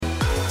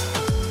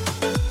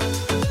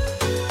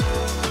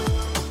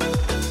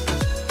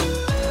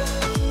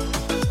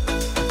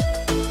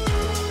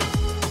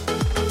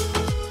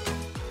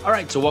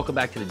So welcome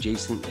back to the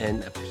Jason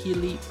and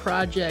Peely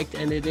Project,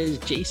 and it is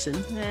Jason.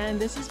 And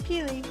this is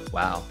Peely.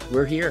 Wow,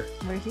 we're here.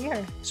 We're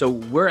here. So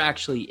we're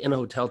actually in a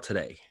hotel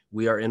today.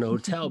 We are in a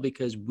hotel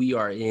because we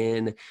are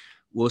in,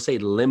 we'll say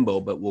limbo,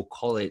 but we'll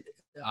call it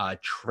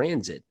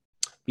transit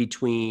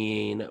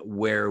between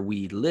where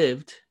we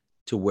lived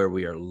to where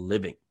we are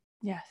living.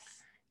 Yes.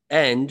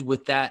 And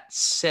with that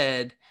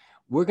said,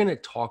 we're going to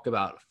talk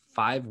about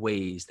 5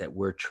 ways that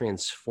we're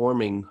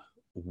transforming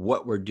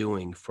what we're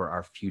doing for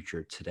our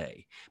future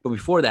today. But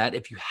before that,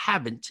 if you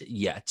haven't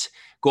yet,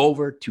 go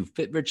over to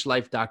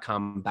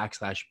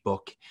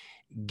fitrich.com/book.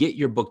 Get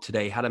your book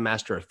today, How to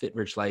Master a Fit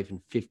Rich Life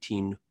in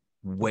 15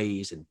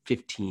 Ways in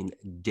 15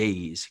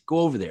 Days. Go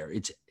over there.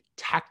 It's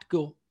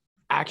tactical,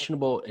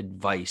 actionable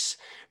advice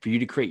for you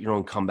to create your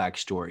own comeback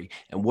story.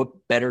 And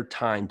what better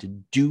time to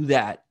do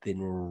that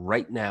than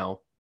right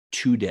now,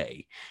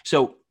 today?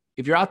 So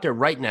if you're out there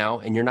right now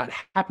and you're not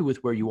happy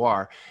with where you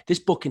are, this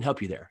book can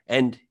help you there.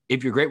 And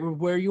if you're great with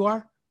where you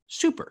are,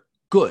 super,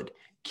 good.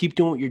 Keep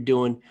doing what you're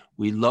doing.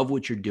 We love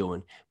what you're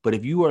doing. But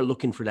if you are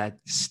looking for that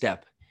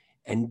step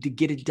and to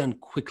get it done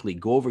quickly,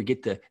 go over,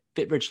 get to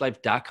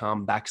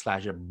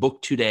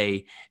fitrichlife.com/book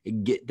today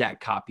and get that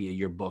copy of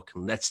your book.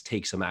 And let's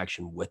take some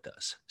action with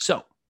us.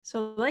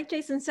 So like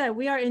Jason said,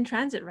 we are in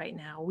transit right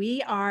now.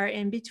 We are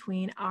in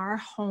between our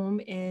home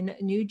in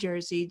New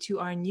Jersey to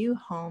our new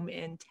home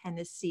in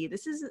Tennessee.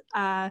 This is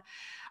a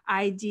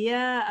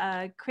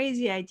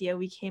crazy idea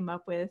we came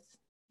up with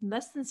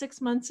less than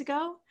 6 months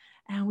ago.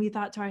 And we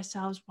thought to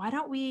ourselves,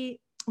 we've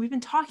been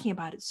talking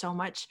about it so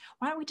much.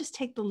 Why don't we just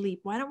take the leap?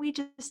 Why don't we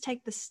just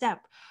take the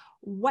step?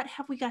 What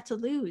have we got to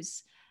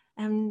lose?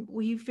 And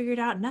we figured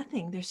out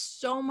nothing. There's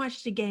so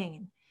much to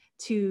gain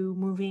to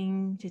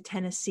moving to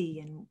Tennessee.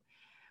 And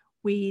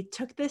we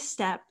took this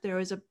step. There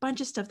was a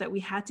bunch of stuff that we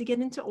had to get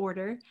into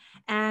order.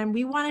 And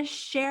we want to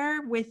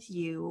share with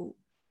you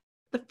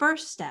the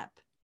first step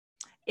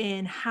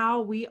in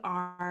how we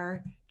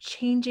are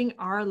changing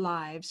our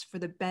lives for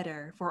the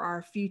better, for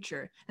our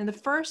future. And the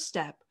first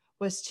step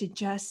was to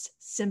just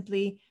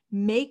simply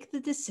make the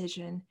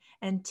decision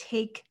and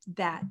take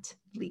that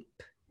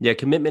leap. yeah,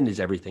 commitment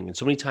is everything. And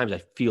so many times I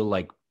feel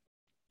like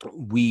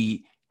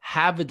we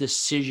have a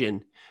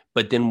decision,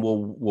 but then we'll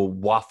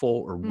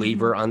waffle or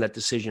waver on that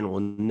decision.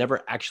 We'll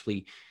never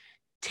actually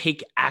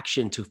take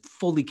action to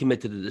fully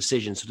commit to the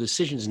decision. So the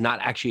decision is not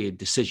actually a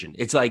decision.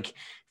 It's like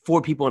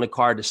 4 people in a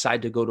car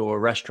decide to go to a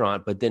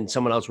restaurant, but then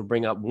someone else will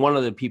bring up, one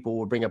of the people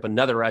will bring up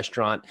another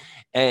restaurant,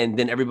 and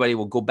then everybody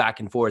will go back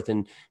and forth.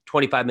 And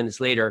 25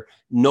 minutes later,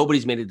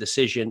 nobody's made a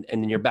decision.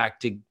 And then you're back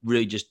to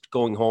really just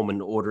going home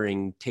and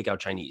ordering takeout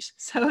Chinese.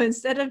 So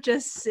instead of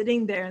just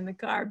sitting there in the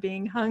car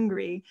being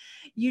hungry,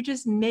 you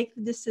just make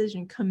the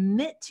decision,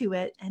 commit to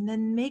it, and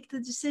then make the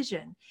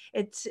decision.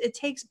 It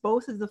takes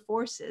both of the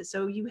forces.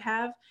 So you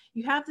have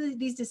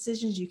these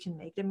decisions you can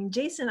make. I mean,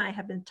 Jason and I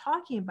have been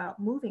talking about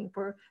moving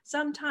for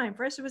some time.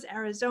 First it was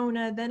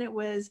Arizona, then it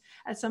was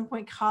at some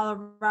point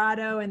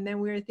Colorado, and then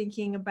we were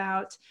thinking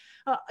about,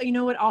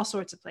 all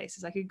sorts of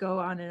places. I could go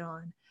on and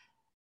on.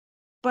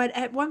 But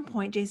at one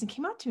point, Jason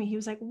came up to me. He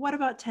was like, what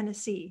about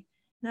Tennessee?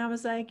 And I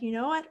was like, you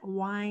know what?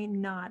 Why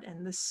not?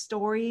 And the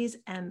stories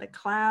and the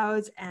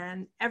clouds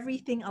and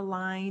everything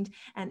aligned,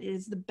 and it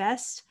is the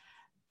best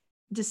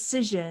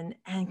decision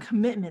and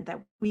commitment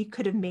that we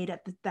could have made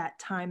at that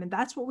time. And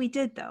that's what we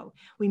did, though.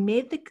 We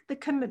made the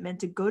commitment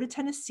to go to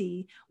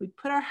Tennessee. We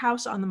put our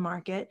house on the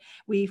market.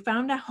 We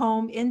found a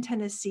home in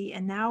Tennessee,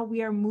 and now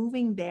we are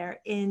moving there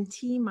in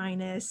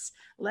T-minus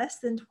less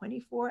than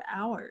 24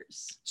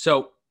 hours.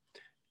 So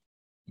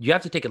you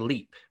have to take a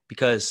leap,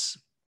 because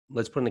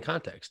let's put in the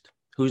context.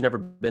 Who's never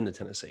been to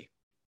Tennessee?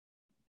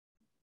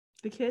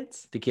 The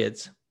kids. The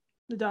kids.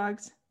 The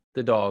dogs.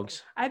 The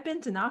dogs. I've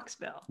been to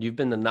Knoxville. You've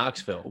been to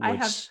Knoxville. I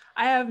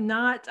have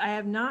not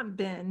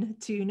been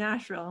to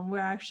Nashville, and we're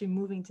actually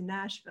moving to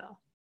Nashville.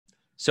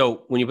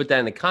 So when you put that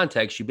in the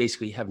context, you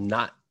basically have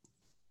not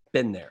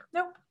been there.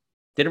 Nope.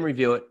 Didn't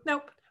review it.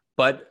 Nope.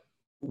 But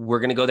we're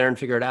going to go there and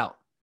figure it out,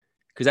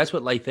 because that's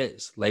what life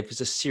is. Life is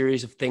a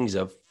series of things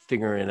of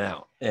figuring it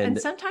out. And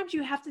sometimes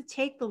you have to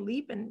take the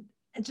leap and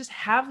just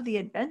have the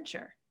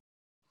adventure.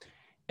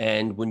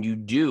 And when you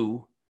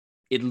do,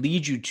 it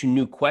leads you to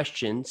new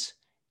questions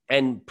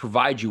and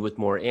provide you with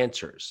more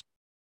answers.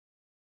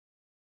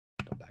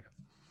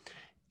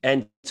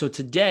 And so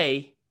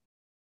today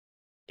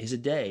is a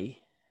day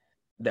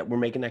that we're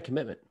making that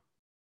commitment.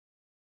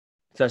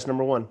 So that's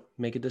number 1,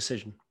 make a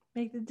decision.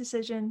 Make the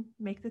decision,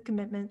 make the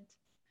commitment.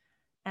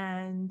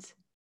 And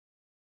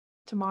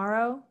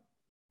tomorrow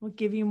we'll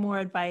give you more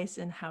advice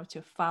on how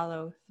to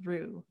follow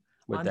through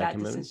on that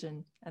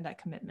decision and that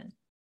commitment.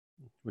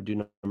 We'll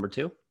do number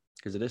 2,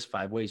 because it is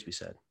 5 ways we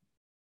said.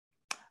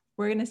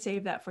 We're going to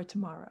save that for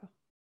tomorrow.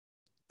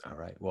 All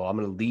right. Well, I'm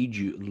going to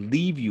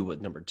leave you with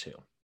number 2.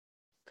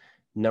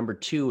 Number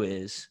 2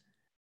 is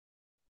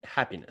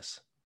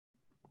happiness.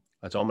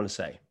 That's all I'm going to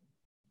say.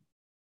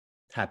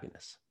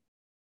 Happiness.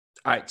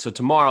 All right. So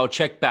tomorrow,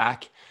 check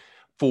back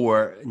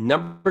for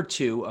number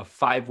 2 of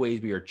 5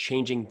 ways we are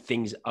changing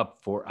things up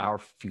for our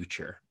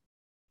future.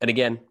 And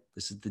again,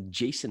 This is the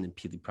Jason and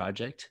Peely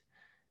Project.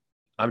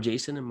 I'm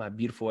Jason and my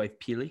beautiful wife,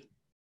 Peely.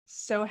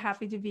 So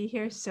happy to be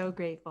here. So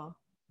grateful.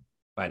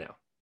 Bye now.